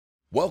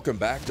Welcome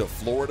back to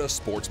Florida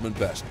Sportsman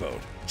Best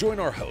Boat. Join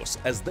our hosts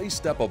as they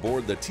step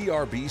aboard the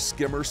TRB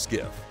Skimmer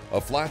Skiff,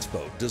 a flats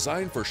boat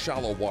designed for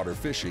shallow water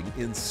fishing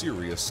in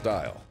serious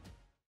style.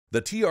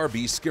 The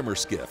TRB Skimmer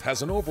Skiff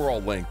has an overall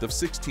length of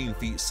 16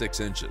 feet 6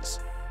 inches,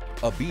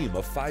 a beam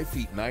of 5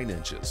 feet 9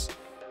 inches,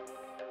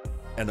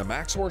 and a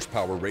max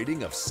horsepower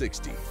rating of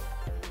 60.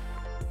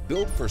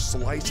 Built for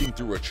slicing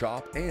through a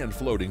chop and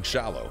floating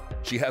shallow,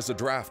 she has a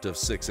draft of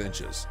 6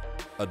 inches,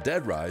 a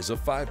dead rise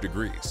of 5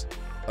 degrees,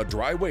 a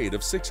dry weight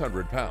of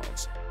 600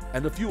 pounds,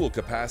 and a fuel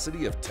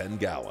capacity of 10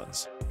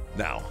 gallons.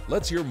 Now,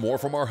 let's hear more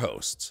from our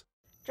hosts.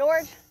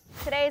 George,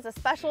 today is a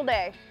special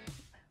day.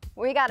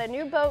 We got a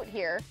new boat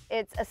here.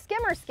 It's a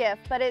skimmer skiff,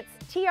 but it's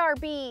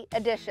TRB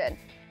Edition.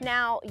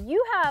 Now,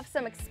 you have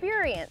some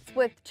experience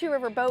with Two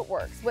River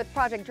Boatworks with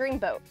Project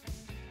Dreamboat.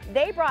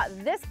 They brought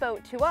this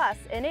boat to us,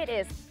 and it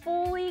is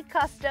fully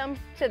custom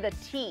to the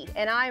T.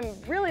 And I'm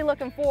really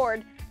looking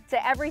forward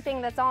to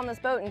everything that's on this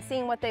boat and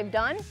seeing what they've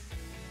done.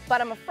 But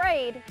I'm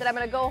afraid that I'm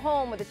going to go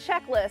home with a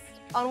checklist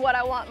on what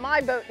I want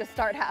my boat to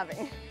start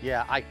having.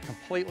 Yeah, I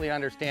completely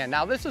understand.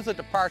 Now, this is a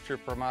departure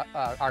from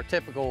our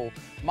typical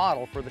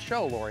model for the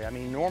show, Lori. I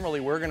mean,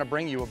 normally we're going to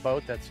bring you a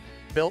boat that's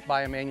built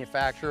by a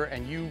manufacturer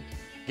and you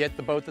get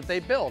the boat that they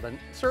build. And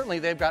certainly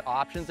they've got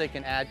options they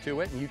can add to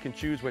it and you can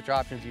choose which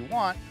options you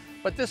want,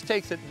 but this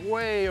takes it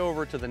way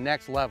over to the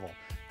next level.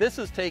 This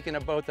is taking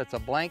a boat that's a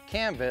blank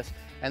canvas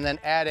and then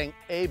adding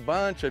a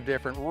bunch of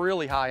different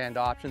really high-end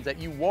options that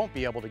you won't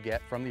be able to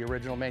get from the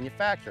original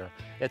manufacturer.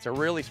 It's a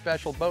really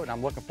special boat and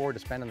I'm looking forward to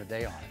spending the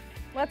day on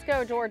it. Let's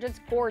go, George. It's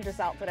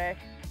gorgeous out today.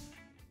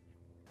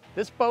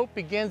 This boat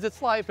begins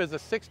its life as a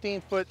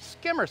 16-foot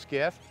skimmer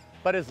skiff,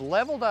 but is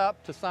leveled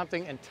up to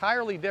something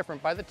entirely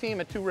different by the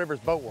team at Two Rivers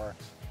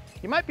Boatworks.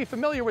 You might be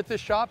familiar with this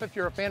shop if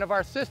you're a fan of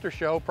our sister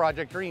show,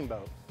 Project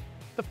Dreamboat.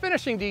 The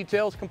finishing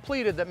details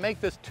completed that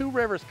make this Two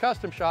Rivers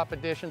Custom Shop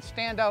edition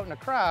stand out in a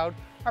crowd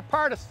are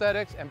part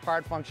aesthetics and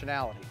part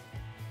functionality.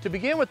 To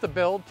begin with the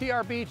build,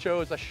 TRB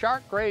chose a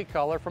shark gray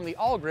color from the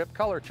All Grip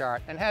color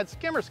chart and had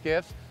skimmer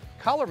skiffs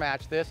color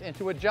match this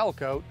into a gel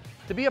coat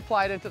to be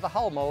applied into the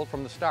hull mold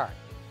from the start.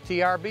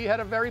 TRB had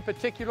a very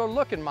particular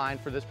look in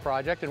mind for this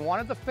project and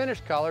wanted the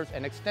finish colors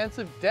and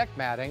extensive deck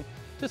matting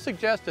to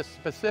suggest a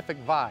specific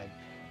vibe.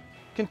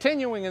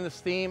 Continuing in this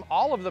theme,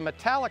 all of the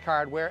metallic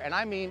hardware, and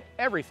I mean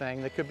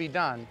everything that could be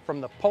done, from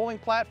the poling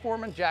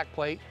platform and jack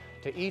plate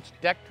to each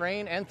deck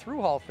drain and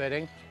through-hull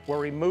fitting, were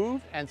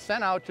removed and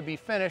sent out to be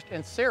finished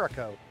in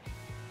Cerakote.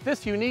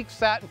 This unique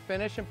satin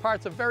finish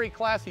imparts a very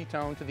classy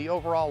tone to the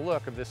overall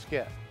look of this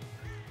skiff.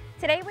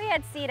 Today we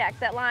had sea deck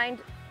that lined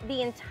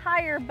the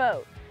entire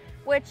boat,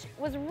 which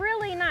was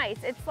really nice.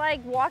 It's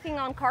like walking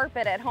on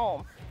carpet at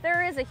home.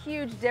 There is a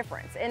huge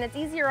difference, and it's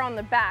easier on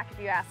the back if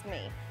you ask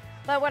me.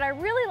 But what I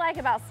really like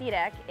about sea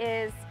deck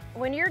is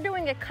when you're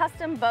doing a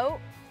custom boat,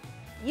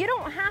 you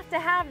don't have to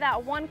have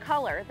that one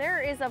color.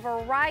 There is a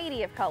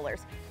variety of colors.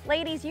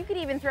 Ladies, you could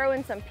even throw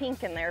in some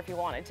pink in there if you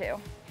wanted to.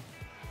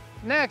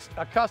 Next,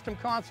 a custom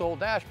console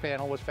dash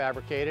panel was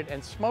fabricated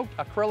and smoked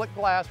acrylic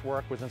glass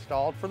work was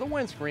installed for the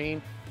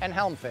windscreen and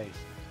helm face,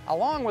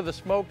 along with a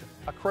smoked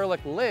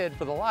acrylic lid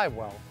for the live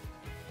well.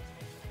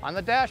 On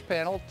the dash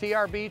panel,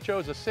 TRB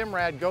chose a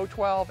Simrad Go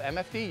 12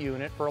 MFD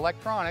unit for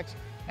electronics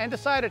and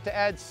decided to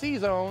add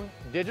C-Zone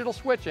digital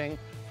switching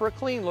for a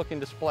clean-looking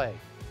display.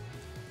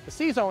 The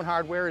C-Zone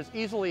hardware is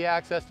easily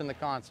accessed in the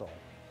console.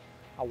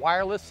 A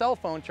wireless cell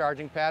phone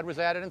charging pad was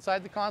added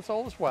inside the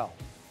console as well.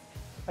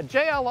 A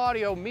JL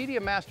Audio Media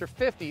Master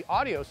 50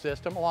 audio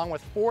system along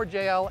with 4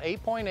 JL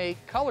 8.8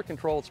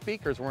 color-controlled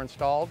speakers were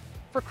installed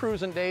for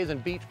cruising days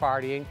and beach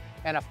partying,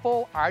 and a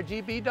full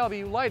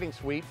RGBW lighting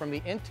suite from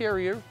the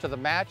interior to the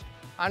matched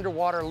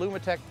underwater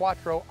Lumitec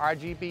Quattro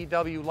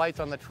RGBW lights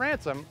on the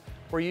transom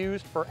were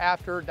used for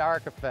after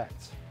dark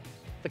effects.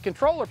 The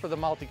controller for the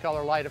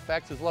multicolor light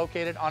effects is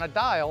located on a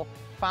dial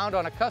found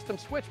on a custom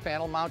switch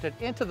panel mounted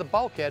into the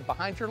bulkhead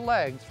behind your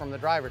legs from the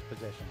driver's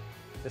position.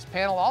 This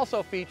panel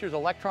also features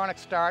electronic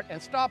start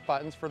and stop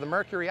buttons for the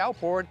Mercury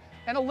outboard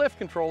and a lift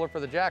controller for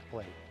the jack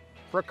plate.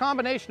 For a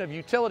combination of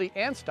utility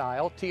and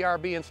style,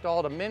 TRB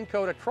installed a Minn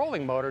Kota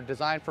trolling motor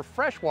designed for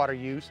freshwater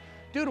use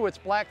due to its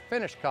black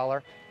finish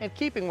color, in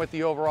keeping with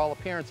the overall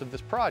appearance of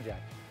this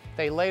project.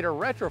 They later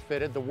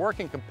retrofitted the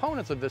working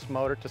components of this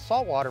motor to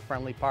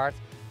saltwater-friendly parts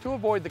to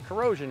avoid the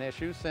corrosion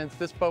issue, since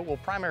this boat will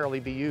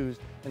primarily be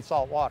used in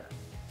salt water.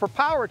 For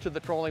power to the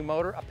trolling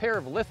motor, a pair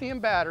of lithium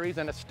batteries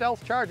and a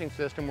stealth charging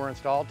system were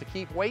installed to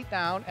keep weight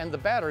down and the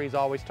batteries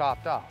always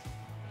topped off.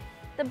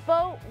 The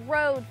boat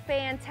rode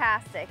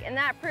fantastic, and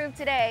that proved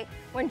today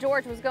when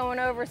George was going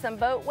over some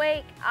boat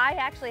wake. I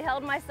actually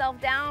held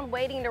myself down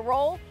waiting to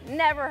roll.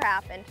 Never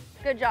happened.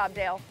 Good job,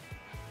 Dale.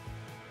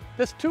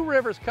 This Two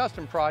Rivers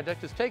custom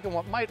project has taken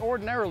what might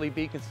ordinarily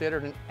be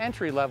considered an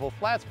entry-level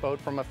flats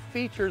boat from a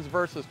features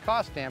versus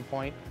cost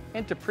standpoint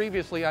into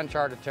previously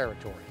uncharted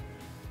territory.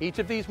 Each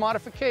of these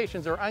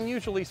modifications are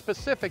unusually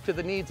specific to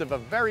the needs of a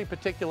very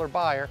particular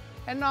buyer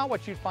and not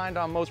what you'd find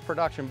on most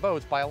production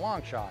boats by a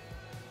long shot.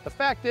 The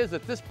fact is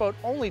that this boat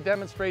only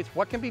demonstrates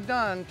what can be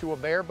done to a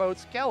bareboat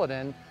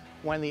skeleton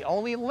when the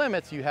only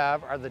limits you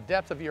have are the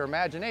depth of your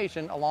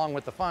imagination along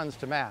with the funds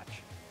to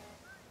match.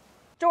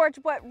 George,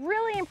 what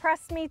really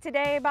impressed me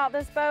today about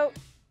this boat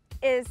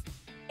is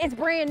it's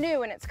brand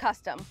new and it's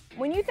custom.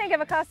 When you think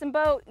of a custom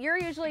boat, you're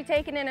usually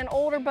taking in an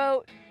older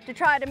boat to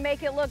try to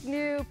make it look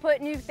new,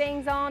 put new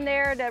things on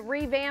there to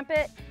revamp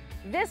it.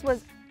 This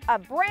was a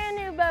brand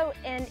new boat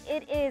and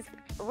it is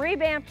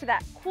revamped to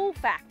that cool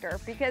factor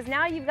because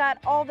now you've got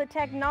all the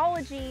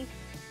technology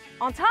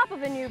on top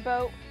of a new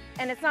boat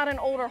and it's not an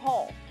older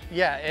hull.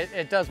 Yeah,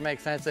 it does make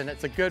sense and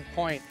it's a good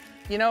point.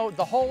 You know,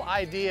 the whole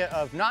idea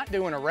of not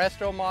doing a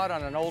resto mod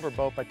on an older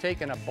boat, but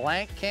taking a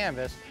blank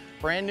canvas,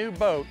 brand new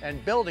boat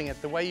and building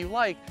it the way you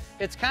like,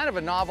 it's kind of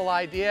a novel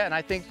idea, and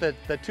I think that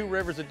the Two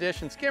Rivers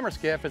Edition Skimmer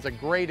Skiff is a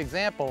great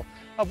example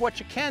of what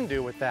you can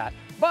do with that.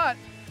 But,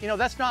 you know,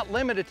 that's not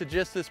limited to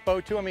just this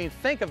boat too. I mean,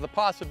 think of the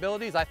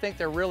possibilities. I think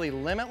they're really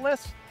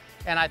limitless,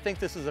 and I think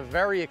this is a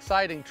very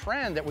exciting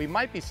trend that we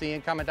might be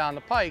seeing coming down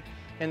the pike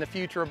in the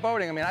future of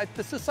boating. I mean,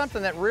 this is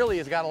something that really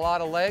has got a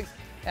lot of legs,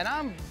 and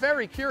I'm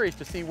very curious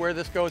to see where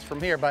this goes from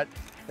here. But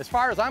as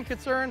far as I'm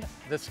concerned,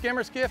 the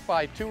Skimmer Skiff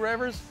by Two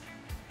Rivers,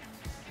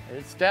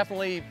 it's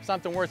definitely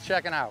something worth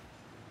checking out.